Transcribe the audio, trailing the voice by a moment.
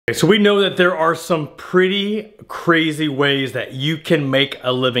So we know that there are some pretty crazy ways that you can make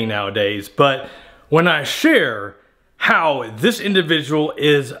a living nowadays, but when I share how this individual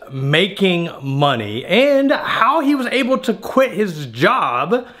is making money and how he was able to quit his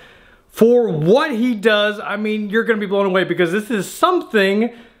job for what he does, I mean, you're gonna be blown away because this is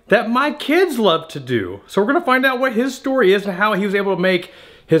something that my kids love to do. So we're gonna find out what his story is and how he was able to make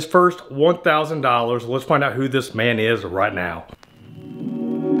his first $1,000. Let's find out who this man is right now.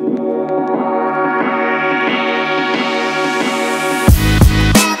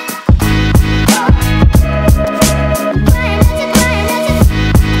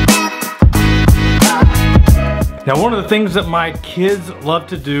 Now, one of the things that my kids love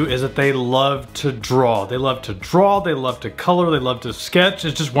to do is that they love to draw. They love to draw, they love to color, they love to sketch.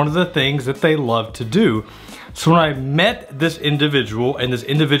 It's just one of the things that they love to do. So when I met this individual, and this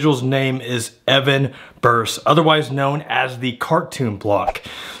individual's name is Evan Burse, otherwise known as the Cartoon Block.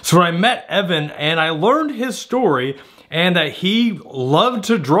 So when I met Evan and I learned his story and that he loved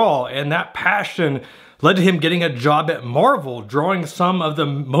to draw, and that passion led to him getting a job at Marvel, drawing some of the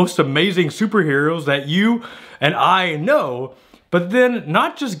most amazing superheroes that you and I know, but then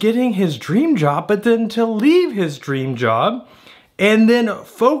not just getting his dream job, but then to leave his dream job and then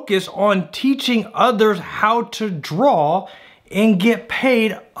focus on teaching others how to draw and get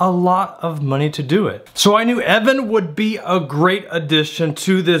paid a lot of money to do it. So I knew Evan would be a great addition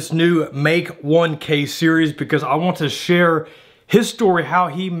to this new Make 1K series because I want to share his story, how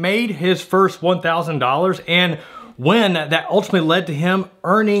he made his first $1,000 and when that ultimately led to him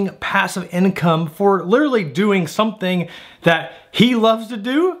earning passive income for literally doing something that he loves to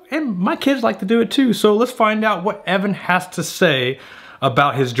do, and my kids like to do it too. So let's find out what Evan has to say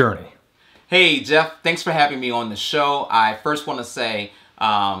about his journey. Hey Jeff, thanks for having me on the show. I first want to say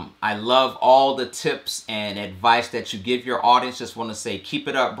I love all the tips and advice that you give your audience. Just want to say keep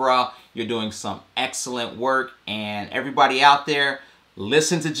it up, bro. You're doing some excellent work, and everybody out there,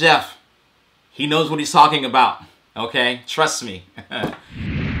 listen to Jeff. He knows what he's talking about. Okay, trust me.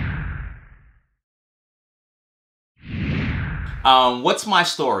 What's my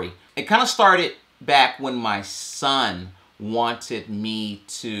story? It kind of started back when my son wanted me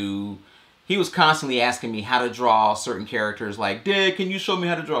to, he was constantly asking me how to draw certain characters, like, Dad, can you show me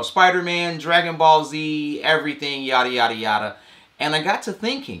how to draw Spider-Man, Dragon Ball Z, everything, yada, yada, yada. And I got to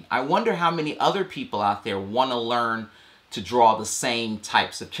thinking, I wonder how many other people out there want to learn to draw the same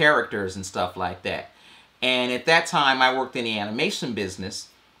types of characters and stuff like that. And at that time, I worked in the animation business,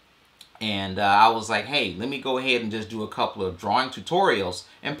 and I was like, hey, let me go ahead and just do a couple of drawing tutorials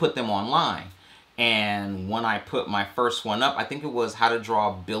and put them online. And when I put my first one up, I think it was how to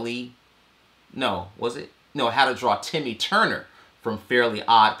draw how to draw Timmy Turner from Fairly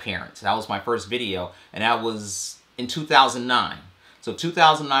Odd Parents. That was my first video, and that was in 2009. So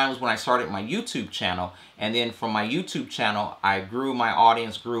 2009 was when I started my YouTube channel, and then from my YouTube channel, I grew, my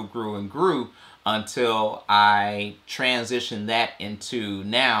audience grew and grew until I transitioned that into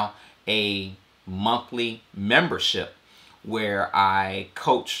now a monthly membership where I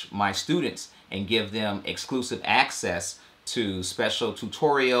coach my students and give them exclusive access to special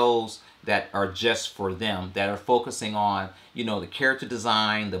tutorials that are just for them, that are focusing on, you know, the character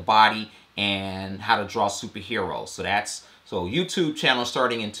design, the body, and how to draw superheroes. So YouTube channel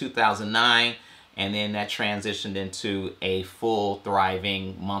starting in 2009, and then that transitioned into a full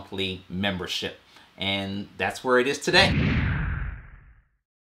thriving monthly membership. And that's where it is today.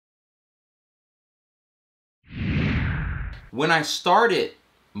 When I started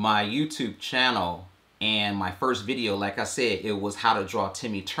my YouTube channel and my first video, like I said, it was how to draw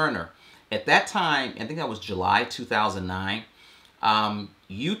Timmy Turner. At that time, I think that was July 2009,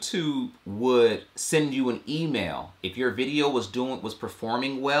 YouTube would send you an email. If your video was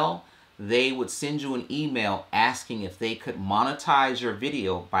performing well, they would send you an email asking if they could monetize your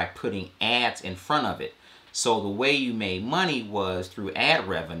video by putting ads in front of it. So the way you made money was through ad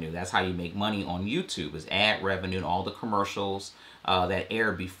revenue. That's how you make money on YouTube, is ad revenue and all the commercials that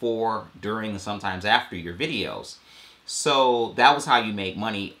air before, during, and sometimes after your videos. So that was how you make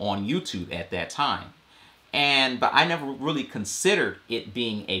money on YouTube at that time. But I never really considered it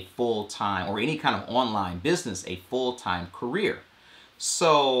being a full-time, or any kind of online business, a full-time career.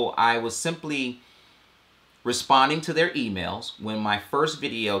 So I was simply responding to their emails. When my first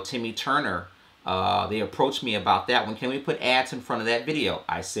video, Timmy Turner, they approached me about that one. Can we put ads in front of that video?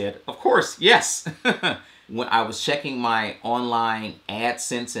 I said, of course, yes. When I was checking my online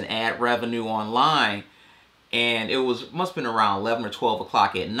AdSense and ad revenue online, and it must have been around 11 or 12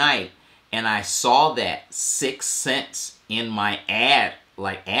 o'clock at night, and I saw that 6 cents in my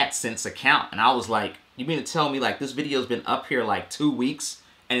AdSense account, and I was like, you mean to tell me like this video's been up here like 2 weeks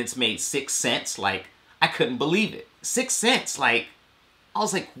and it's made 6 cents. Like, I couldn't believe it. 6 cents. Like, I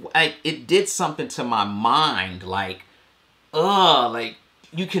was like, it did something to my mind. Like, like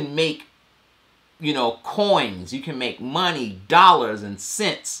you can make, you know, coins. You can make money, dollars and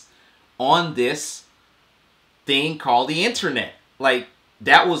cents on this thing called the internet. Like,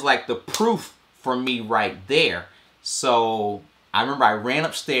 that was like the proof for me right there. So I remember I ran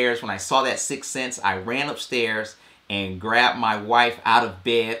upstairs when I saw that 6 cents. I ran upstairs and grabbed my wife out of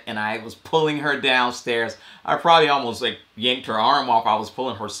bed, and I was pulling her downstairs. I probably almost like yanked her arm off. I was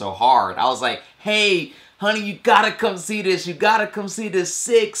pulling her so hard. I was like, hey, honey, you gotta come see this. You gotta come see this.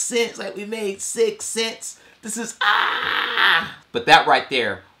 6 cents. Like, we made 6 cents. This is, But that right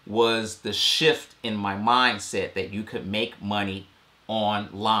there was the shift in my mindset that you could make money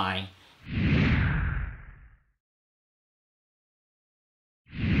online.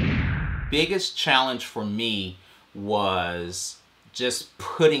 Biggest challenge for me was just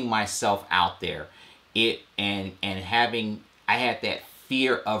putting myself out there. I had that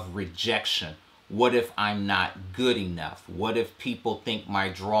fear of rejection. What if I'm not good enough? What if people think my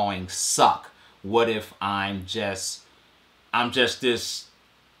drawings suck? What if I'm just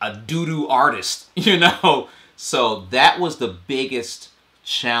a doo-doo artist, you know? So that was the biggest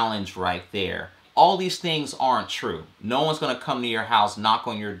challenge right there. All these things aren't true. No one's gonna come to your house, knock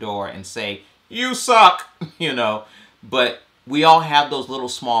on your door and say, you suck, you know? But we all have those little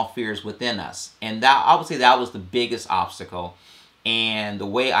small fears within us. And that, I would say that was the biggest obstacle. And the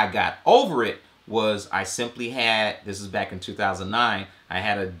way I got over it was I simply had, this is back in 2009, I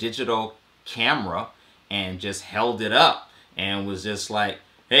had a digital camera and just held it up and was just like,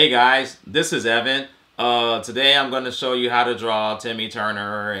 hey guys, this is Evan. Today I'm going to show you how to draw Timmy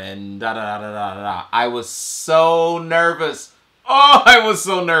Turner and da da da da da da. I was so nervous. Oh, I was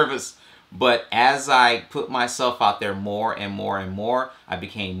so nervous. But as I put myself out there more and more and more, I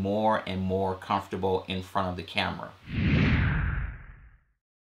became more and more comfortable in front of the camera.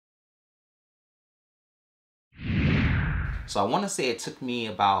 So I want to say it took me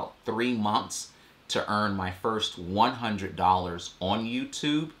about 3 months to earn my first $100 on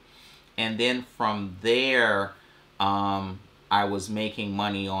YouTube. And then from there, I was making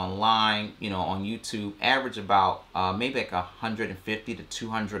money online, you know, on YouTube, average about maybe like 150 to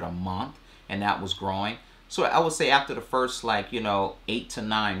 200 a month, and that was growing. So I would say after the first, like, you know, 8 to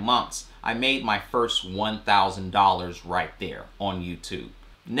 9 months, I made my first $1,000 right there on YouTube.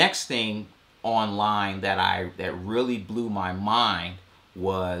 Next thing online that really blew my mind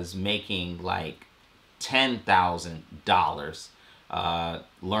was making like $10,000.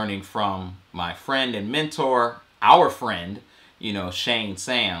 Learning from my friend and mentor, our friend, you know, Shane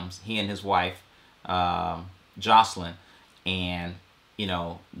Sams, he and his wife, Jocelyn, and, you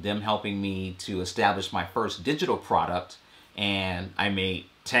know, them helping me to establish my first digital product, and I made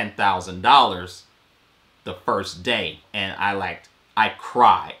 $10,000 the first day, and I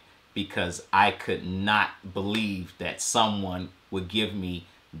cried because I could not believe that someone would give me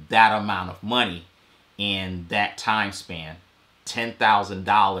that amount of money in that time span.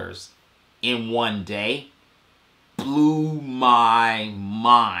 $10,000 in one day blew my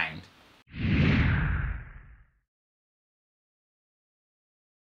mind.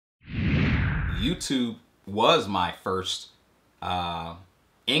 YouTube was my first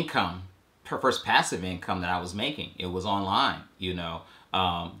income, first passive income that I was making. It was online, you know.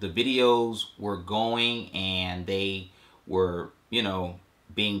 The videos were going and they were, you know,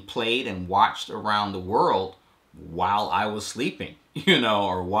 being played and watched around the world while I was sleeping, you know,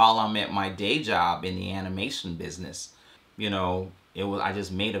 or while I'm at my day job in the animation business. You know, I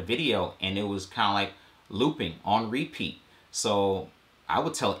just made a video and it was kind of like looping on repeat. So I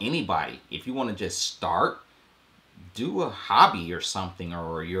would tell anybody, if you want to just start, do a hobby or something,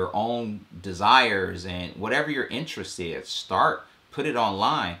 or your own desires and whatever your interest is, start, put it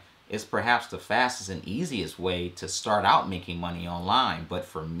online. It's perhaps the fastest and easiest way to start out making money online. But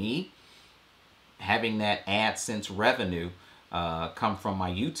for me, having that AdSense revenue come from my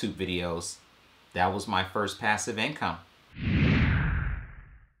YouTube videos, that was my first passive income.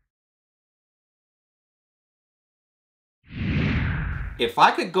 If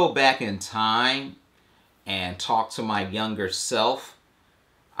I could go back in time and talk to my younger self,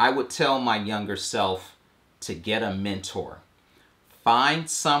 I would tell my younger self to get a mentor. Find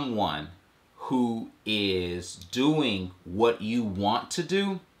someone who is doing what you want to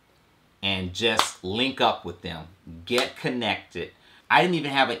do and just link up with them. Get connected. I didn't even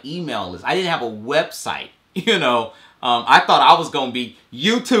have an email list. I didn't have a website. You know, I thought I was going to be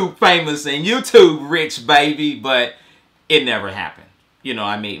YouTube famous and YouTube rich, baby, but it never happened. You know,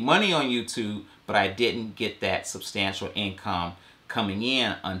 I made money on YouTube, but I didn't get that substantial income coming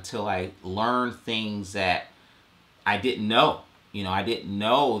in until I learned things that I didn't know. You know, I didn't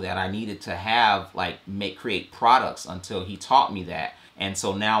know that I needed to have, like, create products until he taught me that. And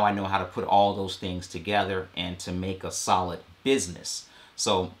so now I know how to put all those things together and to make a solid business.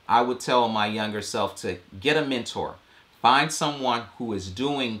 So I would tell my younger self to get a mentor. Find someone who is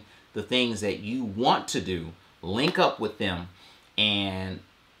doing the things that you want to do, link up with them, and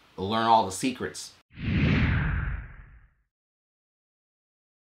learn all the secrets.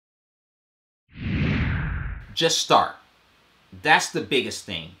 Just start. That's the biggest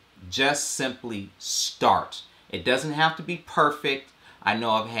thing. Just simply start. It doesn't have to be perfect. I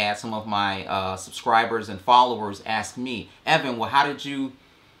know I've had some of my subscribers and followers ask me, Evan, well, how did you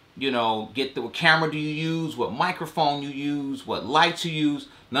get what camera do you use? What microphone you use? What lights you use?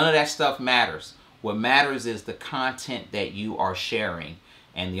 None of that stuff matters. What matters is the content that you are sharing.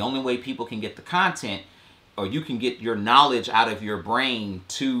 And the only way people can get the content, or you can get your knowledge out of your brain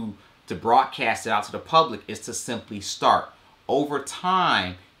to broadcast it out to the public, is to simply start. Over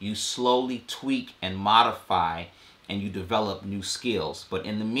time, you slowly tweak and modify and you develop new skills. But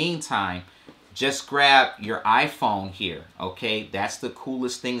in the meantime, just grab your iPhone here, okay? That's the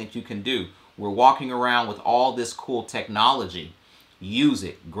coolest thing that you can do. We're walking around with all this cool technology. Use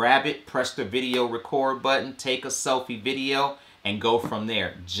it. Grab it, press the video record button, take a selfie video, and go from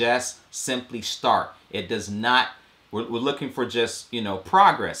there. Just simply start. It does not, we're looking for just,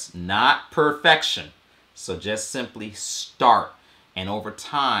 progress, not perfection. So just simply start. And over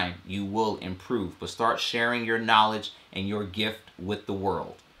time, you will improve. But start sharing your knowledge and your gift with the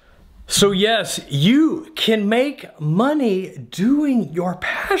world. So yes, you can make money doing your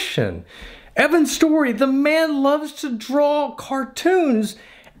passion. Evan's story, the man loves to draw cartoons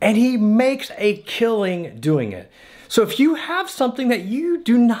and he makes a killing doing it. So if you have something that you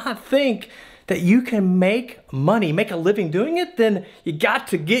do not think that you can make money, make a living doing it, then you got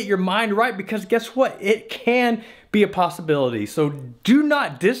to get your mind right, because guess what? It can be a possibility. So do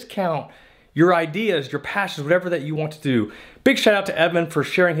not discount your ideas, your passions, whatever that you want to do. Big shout out to Evan for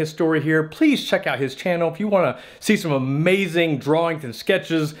sharing his story here. Please check out his channel if you want to see some amazing drawings and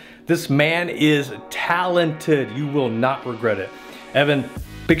sketches. This man is talented. You will not regret it. Evan,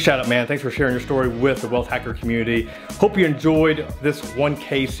 big shout out, man. Thanks for sharing your story with the Wealth Hacker community. Hope you enjoyed this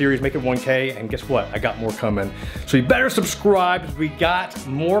 1K series. Make it 1K, and guess what? I got more coming. So you better subscribe, because we got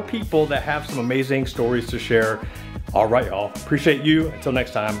more people that have some amazing stories to share. All right, y'all. Appreciate you. Until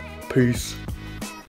next time, peace.